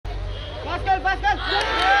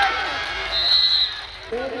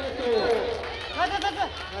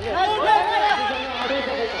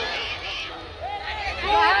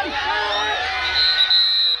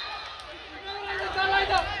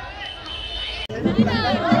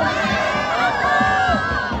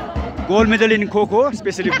Gold medal in Kho-Kho,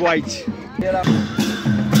 especially boys.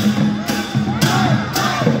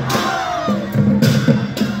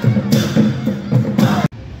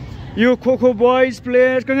 You Kho-Kho boys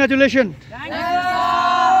players, congratulations.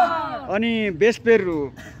 Ani best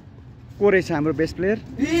player ko रहेछ हाम्रो best player?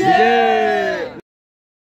 विजय.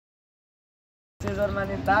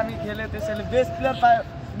 सेजरमाले दामी खेल्यो त्यसैले best player पायो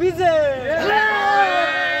विजय.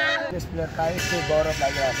 Best player पायो त्यो गौरव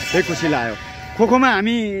लागिरहेको छ. त्यही खुसी लाग्यो. खोखोमा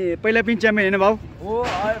हामी पहिला पनि च्याम्पियन हैन भाउ? हो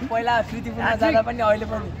पहिला कृतिपुरमा जाँदा पनि अहिले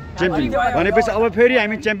पनि च्याम्पियन. भनेपछि अब फेरि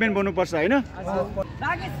हामी च्याम्पियन बन्नु पर्छ हैन?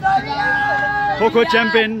 खोखो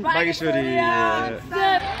च्याम्पियन बागेश्वरी.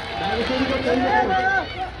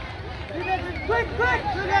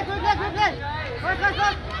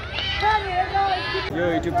 यो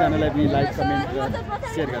युट्युब च्यानललाई पनि लाइक कमेन्ट र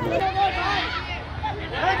शेयर गर्नुहोला.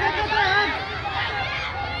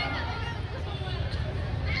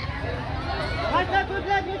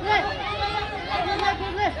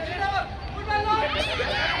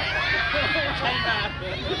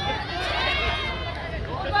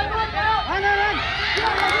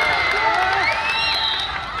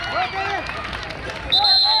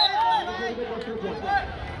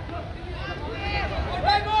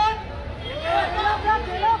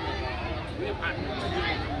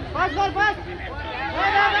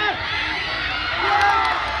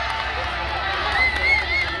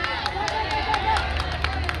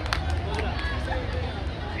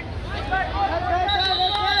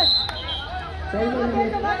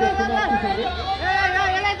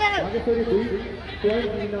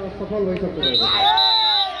 सफल भइसक्नु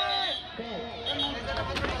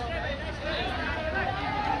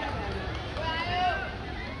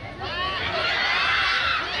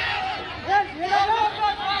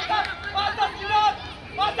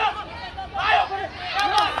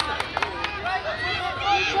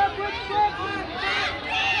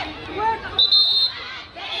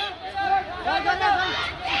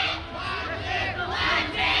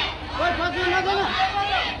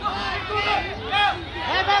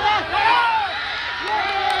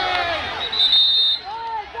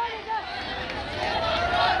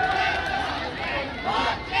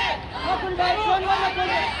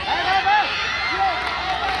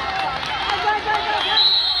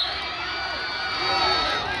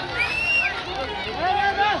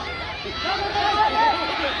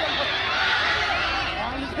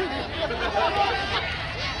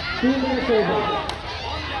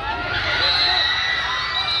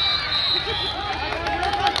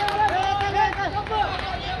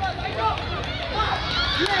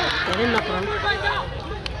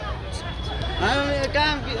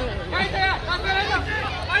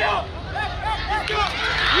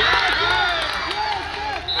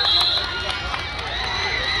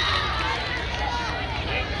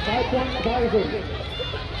भएको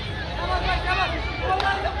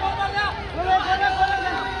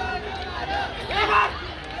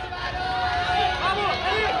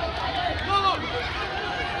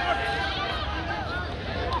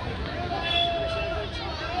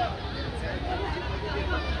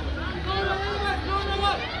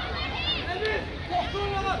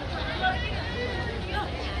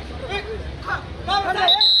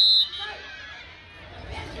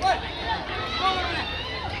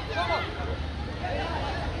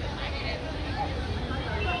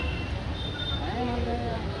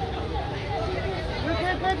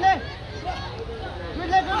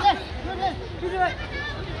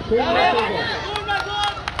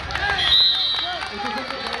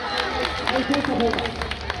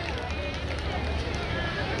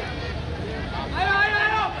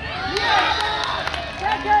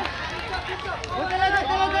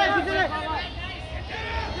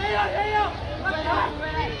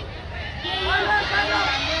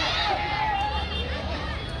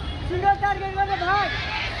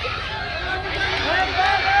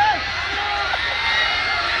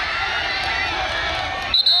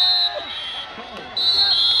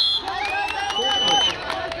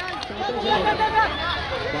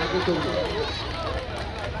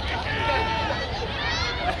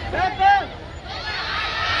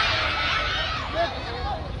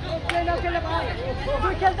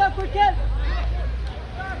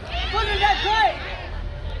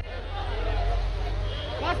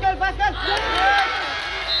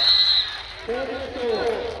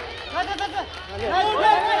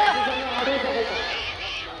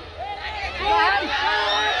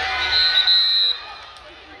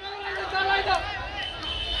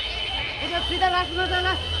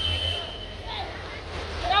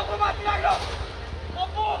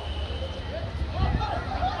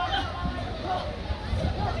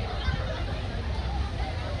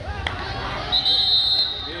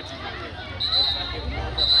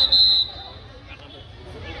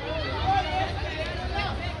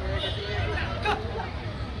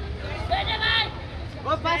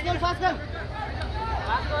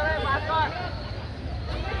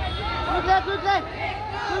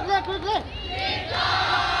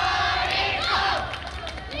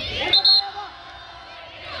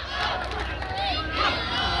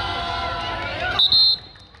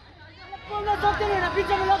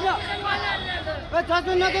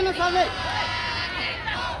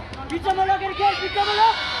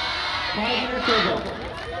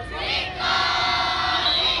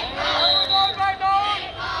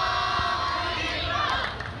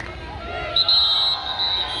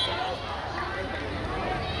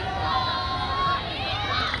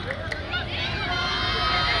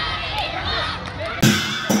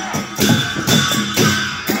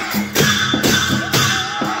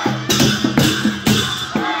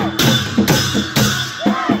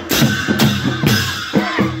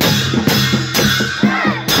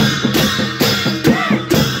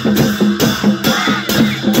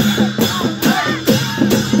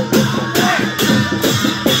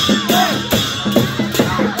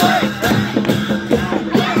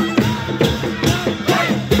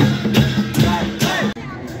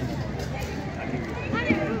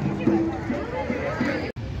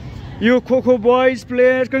यो खो बोइज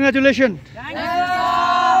प्लेयर्स कङ्ग्रेचुलेसन।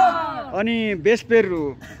 अनि बेस्ट प्लेयर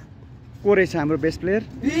को रहेछ हाम्रो बेस्ट प्लेयर?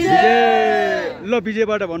 विजय। ल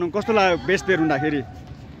विजयबाट भनौँ कस्तो लाग्यो बेस्ट प्लेयर हुँदाखेरि?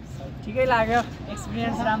 ठिकै लाग्यो,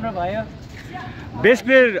 एक्सपिरियन्स राम्रो भयो। बेस्ट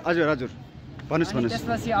प्लेयर हजुर हजुर भन्नुहोस् भन्नुहोस्।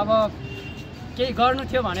 त्यसपछि अब केही गर्नु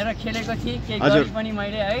थियो भनेर खेलेको थिएँ, केही गरे पनि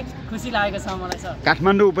मैले है, खुसी लागेको छ मलाई सर।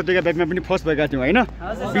 काठमाडौँ उपत्यका ब्याचमा पनि फर्स्ट भएका थियौँ होइन?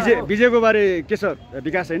 विजयको बारे के छ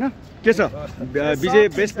विकास होइन? के छ विजय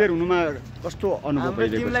बेस्ट प्लेयर हुनुमा कस्तो अनुभव हाम्रो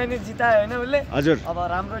टिमलाई नै जितायो होइन उसले? हजुर। अब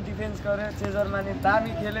राम्रो डिफेन्स गर्यो, चेजरमा नि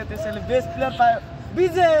दामी खेल्यो, त्यसैले बेस्ट प्लेयर पायो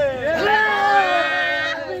विजय।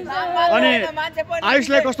 अनि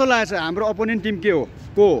आयुषलाई कस्तो लागेछ? हाम्रो अपोनेन्ट टिम के हो?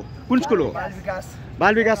 कुन स्कुल हो?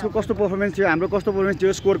 बाल विकासको कस्तो पर्फर्मेन्स थियो? हाम्रो कस्तो पर्फर्मेन्स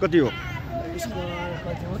थियो? स्कोर कति हो?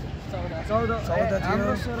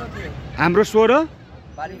 हाम्रो 16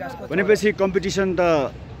 भनेपछि कम्पिटिसन त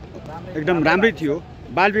एकदम राम्रै थियो।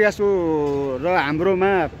 बाल विकासको र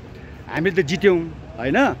हाम्रोमा हामीले त जित्यौँ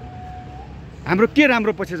होइन? हाम्रो के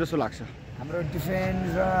राम्रो पछि जस्तो लाग्छ? हाम्रो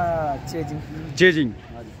डिफेन्स र चेजिङ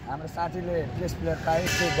हाम्रो साथीले बेस्ट प्लेयर पायो,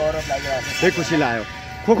 त्यो गौरव लागिरहेको छ। त्यही खुसी लाग्यो।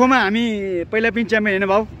 खोखोमा हामी पहिला पनि च्याम्पियन होइन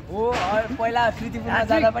भाउ? हो, पहिला कृतिपुरमा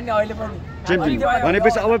जाँदा पनि अहिले पनि च्याम्पियन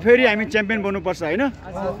भनेपछि अब फेरि हामी च्याम्पियन बन्नुपर्छ होइन?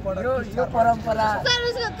 यो परम्परा।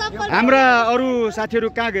 हाम्रा अरू साथीहरू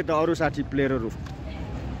कहाँ गए त? अरू साथी प्लेयरहरू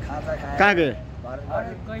कहाँ गए?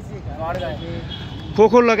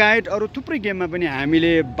 खोखो लगायत अरू थुप्रै गेममा पनि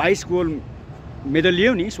हामीले 22 गोल्ड मेडल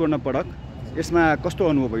लियौँ नि, स्वर्ण पदक। यसमा कस्तो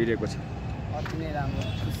अनुभव भइरहेको छ?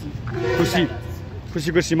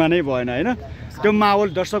 खुसीको सीमा नै भएन होइन? त्यो माहौल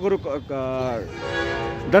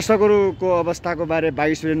दर्शकहरूको अवस्थाको बारे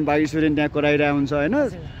बागेश्वरी त्यहाँ कराइरहेको हुन्छ होइन?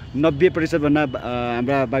 90% भन्दा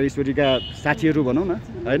हाम्रा बागेश्वरीका साथीहरू भनौँ न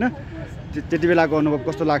होइन? त्यति बेलाको अनुभव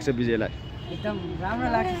कस्तो लाग्छ विजयलाई? एकदम राम्रो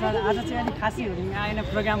लाग्छ सर। आज चाहिँ अलिक खासी हुडिङ आएन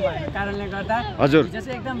प्रोग्राम भएको कारणले गर्दा। हजुर। हिजो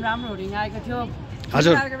चाहिँ एकदम राम्रो हुडिङ आएको थियो।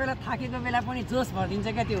 हजुर। बेला थाकेको बेला पनि जोस भरिदिन्छ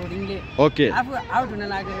क्या त्यो हुडिङले। ओके। आफू आउट हुन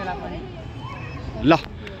लागेको बेला पनि। ल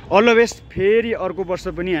अल द बेस्ट। फेरि अर्को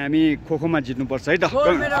वर्ष पनि हामी खोखोमा जित्नुपर्छ है त।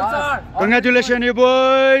 Congratulation you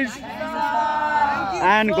boys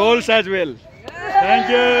and goals as well. Thank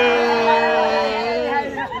you.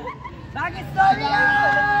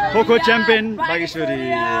 Kho kho champion Bageshwari.